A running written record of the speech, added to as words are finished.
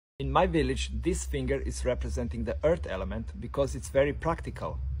In my village, this finger is representing the earth element because it's very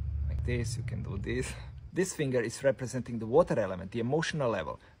practical. Like this, you can do this. This finger is representing the water element, the emotional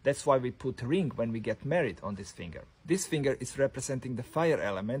level. That's why we put ring when we get married on this finger. This finger is representing the fire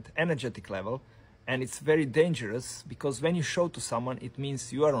element, energetic level, and it's very dangerous because when you show to someone, it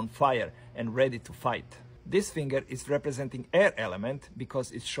means you are on fire and ready to fight. This finger is representing air element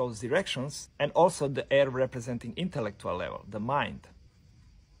because it shows directions, and also the air representing intellectual level, the mind.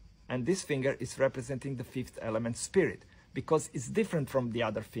 And this finger is representing the fifth element, spirit, because it's different from the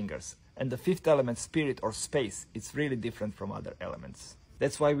other fingers. And the fifth element, spirit or space, it's really different from other elements.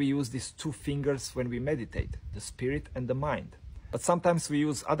 That's why we use these two fingers when we meditate, the spirit and the mind. But sometimes we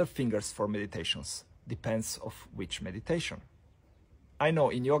use other fingers for meditations. Depends of which meditation. I know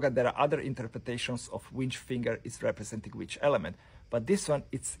in yoga there are other interpretations of which finger is representing which element, but this one,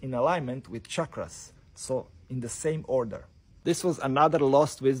 it's in alignment with chakras, so in the same order. This was another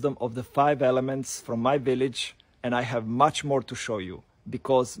lost wisdom of the 5 elements from my village, and I have much more to show you,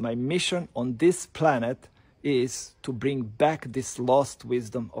 because my mission on this planet is to bring back this lost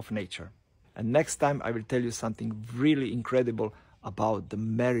wisdom of nature. And next time I will tell you something really incredible about the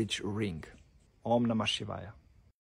marriage ring. Om Namah Shivaya.